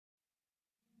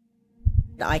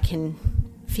I can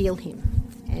feel him,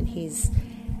 and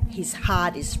his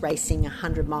heart is racing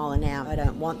 100 miles an hour. I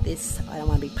don't want this. I don't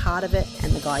want to be part of it.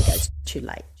 And the guy goes, too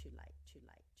late.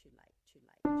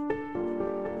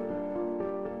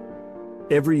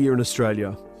 Every year in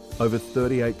Australia, over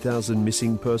 38,000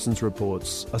 missing persons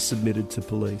reports are submitted to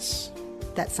police.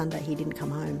 That Sunday he didn't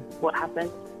come home. What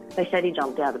happened? They said he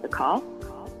jumped out of the car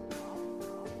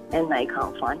and they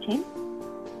can't find him.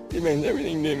 It means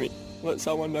everything to me. Let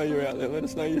someone know you're out there. Let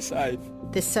us know you're safe.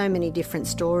 There's so many different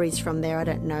stories from there. I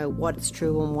don't know what's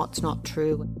true and what's not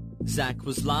true. Zach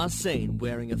was last seen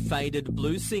wearing a faded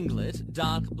blue singlet,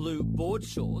 dark blue board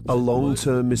shorts... A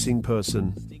long-term missing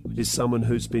person is someone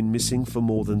who's been missing for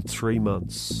more than 3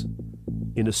 months.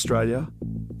 In Australia,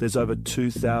 there's over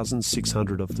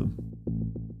 2,600 of them.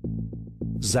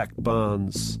 Zach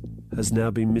Barnes has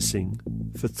now been missing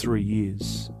for 3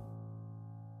 years.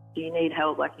 Do you need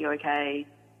help? Like, you okay?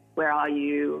 Where are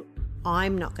you?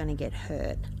 I'm not going to get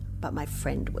hurt, but my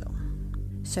friend will.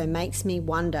 So it makes me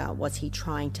wonder, was he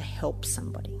trying to help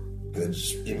somebody? Then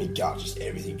just in my gut, just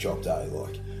everything dropped out,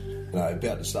 like, you know,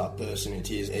 about to start bursting in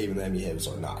tears. Even then, my head was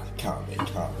like, nah, can't be.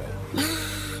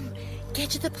 Mum,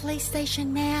 get to the police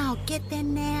station now. Get there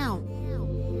now.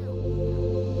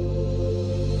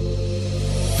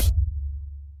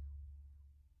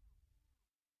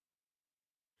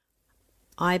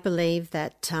 I believe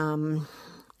that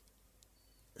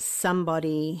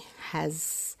somebody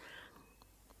has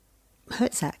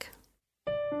hurt Zach.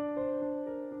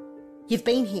 You've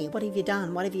been here. What have you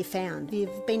done? What have you found?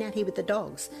 You've been out here with the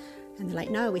dogs. And they're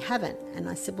like, no, we haven't. And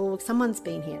I said, well, someone's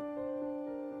been here.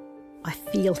 I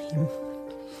feel him.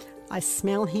 I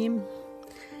smell him.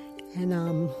 And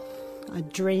I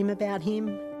dream about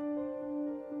him.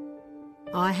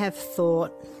 I have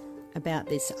thought about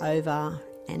this over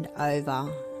and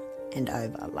over and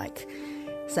over. Like,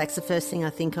 Zach's the first thing I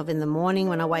think of in the morning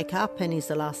when I wake up, and he's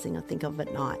the last thing I think of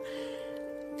at night.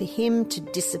 For him to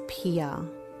disappear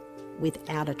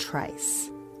without a trace,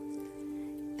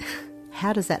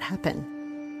 how does that happen?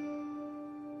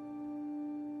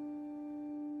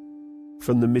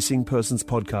 From the Missing Persons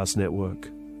Podcast Network,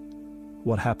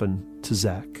 what happened to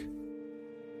Zach?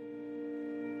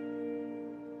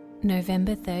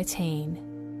 November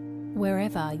 13,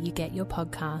 wherever you get your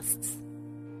podcasts.